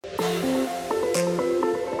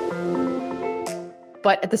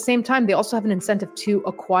But at the same time, they also have an incentive to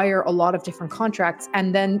acquire a lot of different contracts.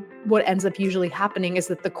 And then what ends up usually happening is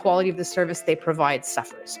that the quality of the service they provide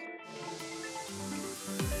suffers.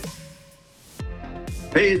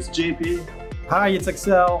 Hey, it's JP. Hi, it's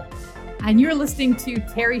Excel. And you're listening to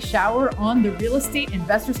Terry Shower on the Real Estate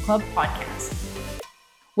Investors Club podcast.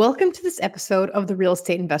 Welcome to this episode of the Real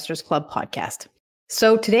Estate Investors Club podcast.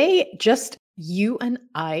 So today, just you and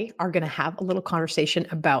I are going to have a little conversation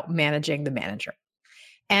about managing the manager.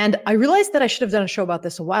 And I realized that I should have done a show about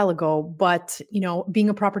this a while ago, but being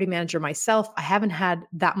a property manager myself, I haven't had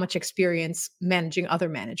that much experience managing other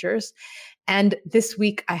managers. And this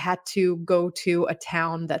week I had to go to a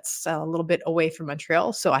town that's a little bit away from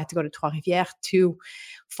Montreal. So I had to go to Trois-Rivières to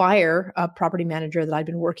fire a property manager that I'd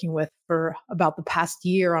been working with for about the past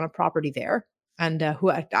year on a property there, and who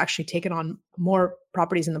had actually taken on more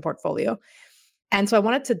properties in the portfolio. And so I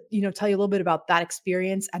wanted to, tell you a little bit about that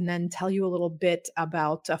experience and then tell you a little bit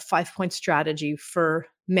about a 5-point strategy for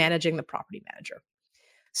managing the property manager.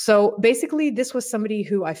 So basically, this was somebody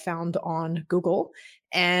who I found on Google,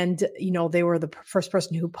 and, they were the first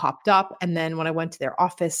person who popped up. And then when I went to their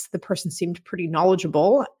office, the person seemed pretty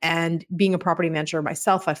knowledgeable. And being a property manager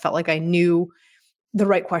myself, I felt like I knew the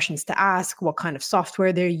right questions to ask, what kind of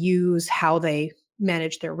software they use, how they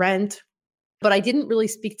manage their rent. But I didn't really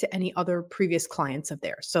speak to any other previous clients of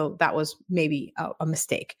theirs. So that was maybe a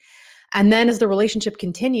mistake. And then as the relationship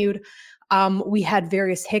continued, we had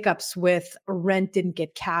various hiccups with rent didn't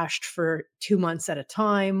get cashed for 2 months at a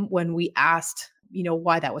time. When we asked,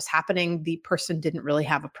 why that was happening, the person didn't really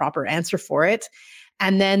have a proper answer for it.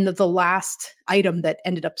 And then the last item that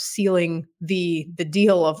ended up sealing the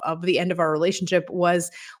deal of the end of our relationship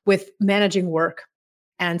was with managing work.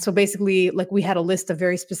 And so basically, we had a list of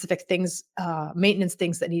very specific things, maintenance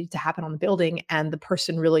things that needed to happen on the building, and the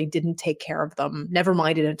person really didn't take care of them, never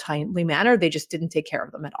mind in a timely manner. They just didn't take care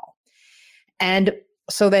of them at all. And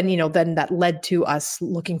so then, then that led to us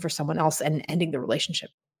looking for someone else and ending the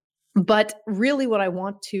relationship. But really what I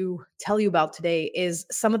want to tell you about today is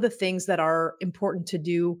some of the things that are important to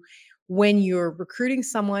do when you're recruiting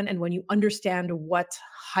someone and when you understand what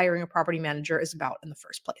hiring a property manager is about in the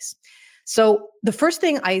first place. So the first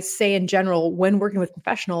thing I say in general when working with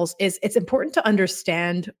professionals is it's important to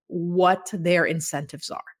understand what their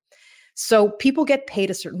incentives are. So people get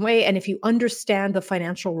paid a certain way. And if you understand the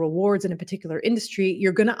financial rewards in a particular industry,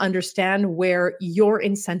 you're going to understand where your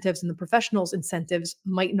incentives and the professional's incentives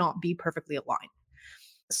might not be perfectly aligned.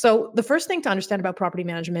 So the first thing to understand about property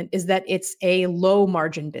management is that it's a low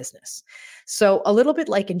margin business. So a little bit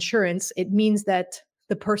like insurance, it means that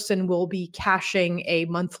the person will be cashing a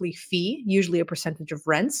monthly fee, usually a percentage of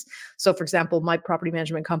rents. So for example, my property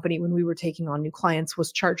management company, when we were taking on new clients,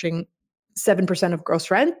 was charging 7% of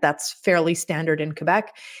gross rent. That's fairly standard in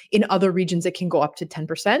Quebec. In other regions, it can go up to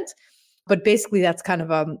 10%. But basically, that's kind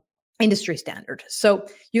of industry standard. So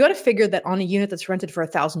you got to figure that on a unit that's rented for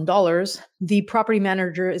 $1,000, the property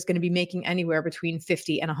manager is going to be making anywhere between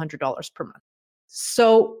 $50 and $100 per month.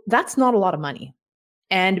 So that's not a lot of money.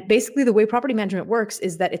 And basically, the way property management works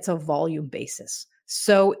is that it's a volume basis.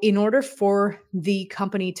 So in order for the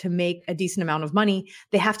company to make a decent amount of money,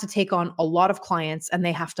 they have to take on a lot of clients, and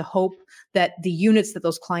they have to hope that the units that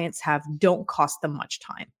those clients have don't cost them much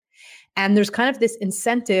time. And there's kind of this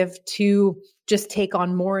incentive to just take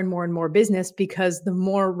on more and more and more business, because the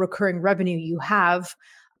more recurring revenue you have,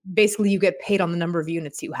 basically you get paid on the number of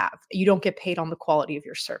units you have. You don't get paid on the quality of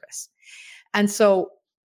your service. And so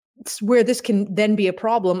where this can then be a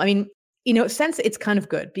problem, I mean, in a sense, it's kind of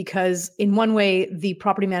good, because in one way, the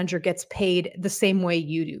property manager gets paid the same way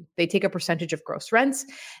you do. They take a percentage of gross rents.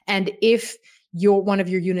 And if one of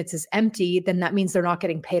your units is empty, then that means they're not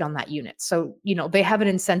getting paid on that unit. So, they have an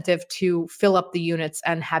incentive to fill up the units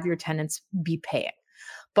and have your tenants be paying.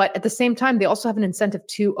 But at the same time, they also have an incentive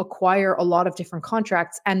to acquire a lot of different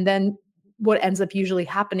contracts. And then what ends up usually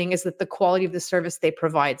happening is that the quality of the service they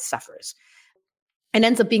provide suffers. And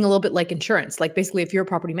ends up being a little bit like insurance. Like basically, if you're a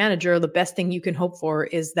property manager, the best thing you can hope for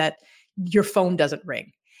is that your phone doesn't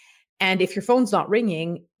ring. And if your phone's not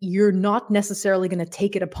ringing, you're not necessarily going to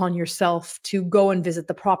take it upon yourself to go and visit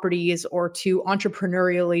the properties or to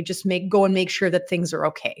entrepreneurially just go and make sure that things are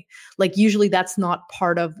okay. Like usually that's not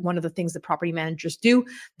part of one of the things that property managers do.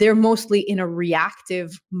 They're mostly in a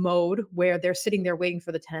reactive mode where they're sitting there waiting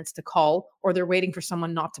for the tenants to call, or they're waiting for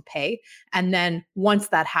someone not to pay. And then once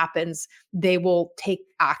that happens, they will take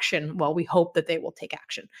action. Well, we hope that they will take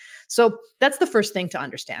action. So that's the first thing to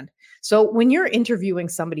understand. So when you're interviewing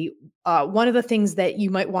somebody, one of the things that you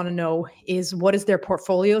might want to know is what is their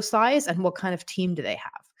portfolio size and what kind of team do they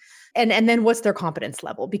have? And then what's their competence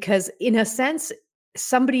level? Because in a sense,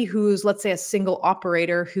 somebody who's, let's say, a single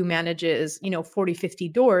operator who manages, 40, 50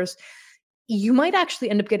 doors, you might actually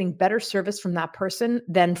end up getting better service from that person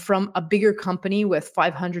than from a bigger company with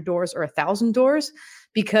 500 doors or 1,000 doors,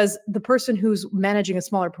 because the person who's managing a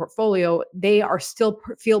smaller portfolio, they are still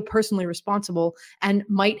feel personally responsible and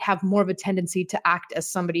might have more of a tendency to act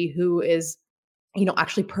as somebody who is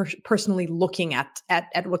actually personally looking at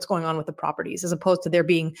what's going on with the properties, as opposed to there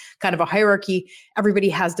being kind of a hierarchy. Everybody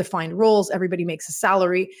has defined roles, everybody makes a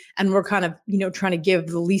salary, and we're kind of, trying to give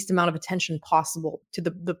the least amount of attention possible to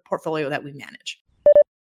the portfolio that we manage.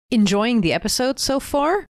 Enjoying the episode so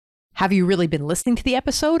far? Have you really been listening to the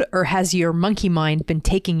episode, or has your monkey mind been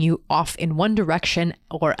taking you off in one direction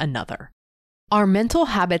or another? Our mental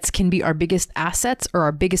habits can be our biggest assets or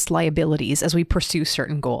our biggest liabilities as we pursue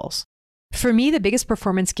certain goals. For me, the biggest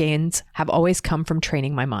performance gains have always come from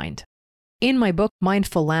training my mind. In my book,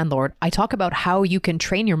 Mindful Landlord, I talk about how you can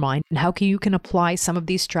train your mind and how you can apply some of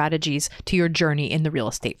these strategies to your journey in the real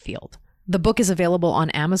estate field. The book is available on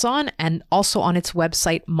Amazon and also on its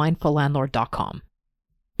website, mindfullandlord.com.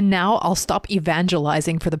 Now I'll stop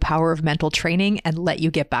evangelizing for the power of mental training and let you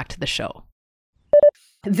get back to the show.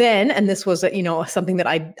 Then, and this was, something that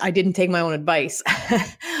I didn't take my own advice,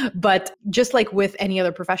 but just like with any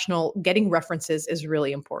other professional, getting references is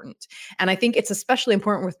really important. And I think it's especially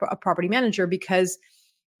important with a property manager because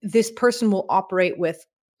this person will operate with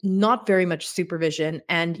not very much supervision,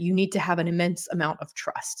 and you need to have an immense amount of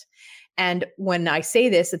trust. And when I say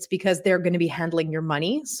this, it's because they're going to be handling your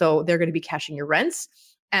money. So they're going to be cashing your rents,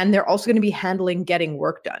 and they're also going to be handling getting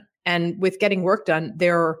work done. And with getting work done,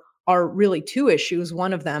 there are really two issues.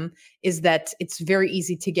 One of them is that it's very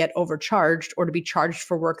easy to get overcharged or to be charged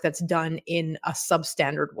for work that's done in a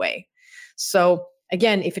substandard way. So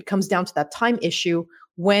again, if it comes down to that time issue,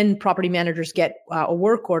 when property managers get a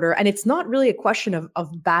work order, and it's not really a question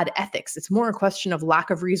of bad ethics, it's more a question of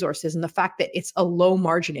lack of resources and the fact that it's a low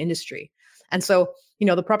margin industry. And so,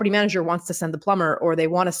 the property manager wants to send the plumber, or they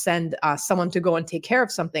want to send someone to go and take care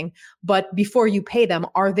of something. But before you pay them,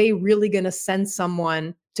 are they really going to send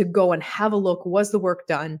someone to go and have a look? Was the work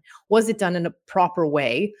done? Was it done in a proper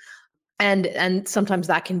way? And sometimes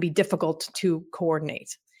that can be difficult to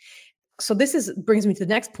coordinate. So this brings me to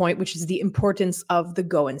the next point, which is the importance of the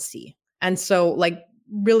go and see. And so,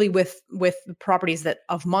 really with the properties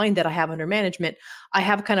of mine that I have under management, I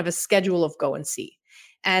have kind of a schedule of go and see.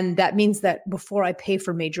 And that means that before I pay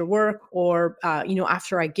for major work, or,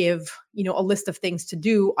 after I give, a list of things to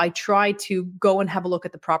do, I try to go and have a look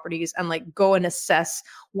at the properties and go and assess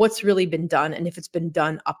what's really been done and if it's been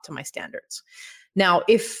done up to my standards. Now,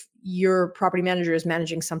 if your property manager is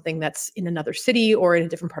managing something that's in another city or in a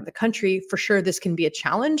different part of the country, for sure, this can be a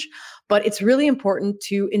challenge, but it's really important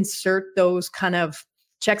to insert those kind of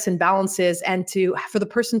checks and balances, and for the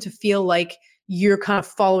person to feel like you're kind of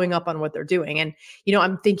following up on what they're doing. And,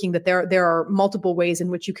 I'm thinking that there are multiple ways in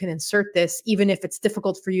which you can insert this, even if it's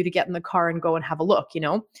difficult for you to get in the car and go and have a look,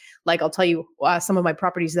 I'll tell you, some of my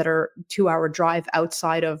properties that are 2-hour drive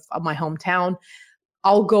outside of my hometown,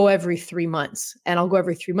 I'll go every 3 months, and I'll go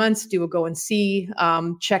every 3 months, do a go and see,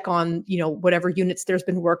 check on, whatever units there's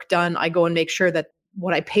been work done. I go and make sure that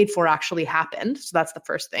what I paid for actually happened. So that's the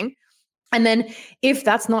first thing. And then if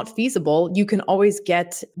that's not feasible, you can always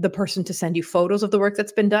get the person to send you photos of the work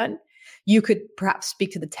that's been done. You could perhaps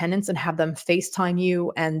speak to the tenants and have them FaceTime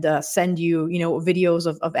you and send you, videos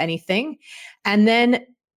of anything. And then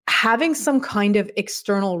having some kind of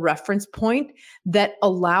external reference point that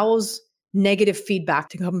allows negative feedback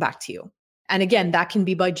to come back to you. And again, that can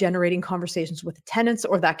be by generating conversations with the tenants,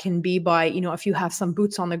 or that can be by, if you have some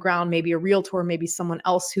boots on the ground, maybe a realtor, maybe someone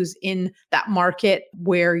else who's in that market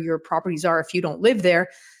where your properties are, if you don't live there,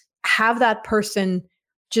 have that person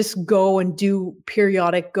just go and do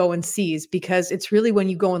periodic go and sees, because it's really when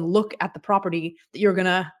you go and look at the property that you're going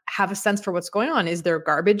to have a sense for what's going on. Is there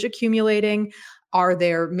garbage accumulating? Are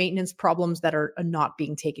there maintenance problems that are not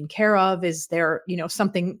being taken care of? Is there,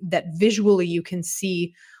 something that visually you can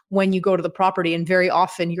see when you go to the property? And very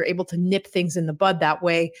often you're able to nip things in the bud that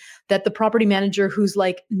way, that the property manager who's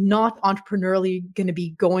not entrepreneurially going to be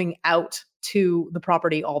going out to the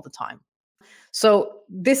property all the time. So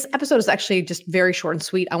this episode is actually just very short and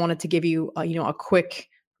sweet. I wanted to give you, a quick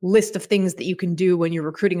list of things that you can do when you're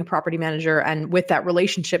recruiting a property manager and with that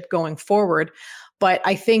relationship going forward. But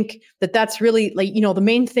I think that that's really the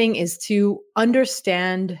main thing is to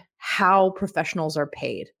understand how professionals are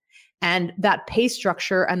paid. And that pay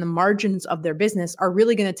structure and the margins of their business are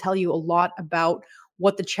really going to tell you a lot about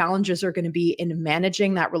what the challenges are going to be in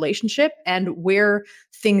managing that relationship, and where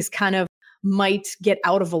things kind of might get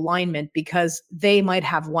out of alignment because they might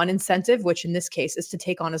have one incentive, which in this case is to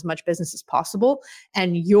take on as much business as possible.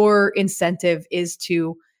 And your incentive is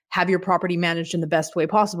to have your property managed in the best way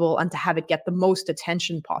possible and to have it get the most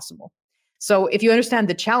attention possible. So if you understand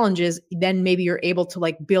the challenges, then maybe you're able to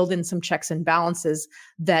like build in some checks and balances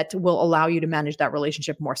that will allow you to manage that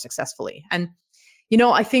relationship more successfully. And,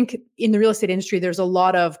 I think in the real estate industry, there's a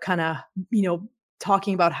lot of kind of,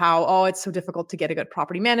 talking about how, oh, it's so difficult to get a good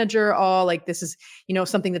property manager. Oh, like this is,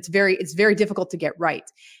 something it's very difficult to get right.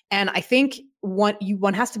 And I think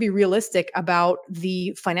one has to be realistic about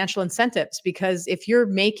the financial incentives, because if you're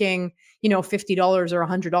making, $50 or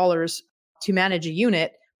 $100 to manage a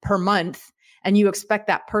unit per month, and you expect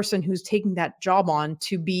that person who's taking that job on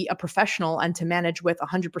to be a professional and to manage with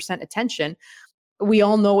 100% attention, we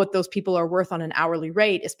all know what those people are worth on an hourly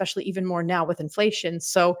rate, especially even more now with inflation.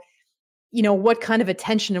 So, what kind of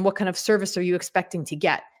attention and what kind of service are you expecting to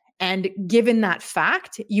get? And given that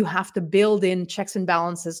fact, you have to build in checks and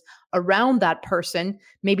balances around that person.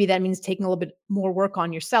 Maybe that means taking a little bit more work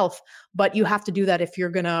on yourself, but you have to do that if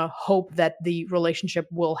you're going to hope that the relationship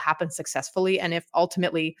will happen successfully. And if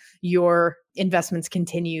ultimately your investments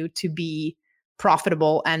continue to be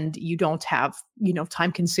profitable and you don't have,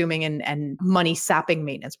 time consuming and money sapping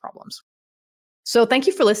maintenance problems. So thank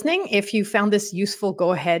you for listening. If you found this useful,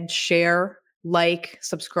 go ahead, share, like,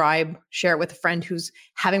 subscribe, share it with a friend who's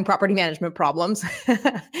having property management problems,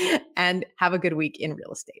 and have a good week in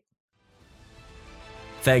real estate.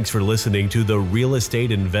 Thanks for listening to the Real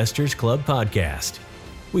Estate Investors Club podcast.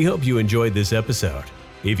 We hope you enjoyed this episode.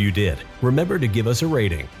 If you did, remember to give us a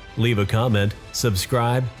rating, leave a comment,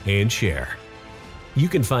 subscribe, and share. You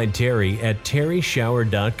can find Terry at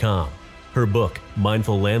terryshower.com. Her book,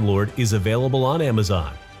 Mindful Landlord, is available on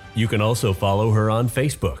Amazon. You can also follow her on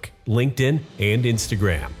Facebook, LinkedIn, and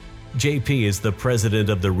Instagram. JP is the president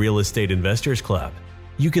of the Real Estate Investors Club.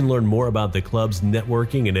 You can learn more about the club's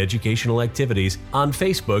networking and educational activities on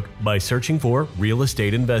Facebook by searching for Real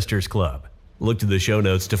Estate Investors Club. Look to the show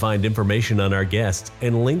notes to find information on our guests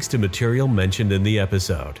and links to material mentioned in the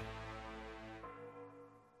episode.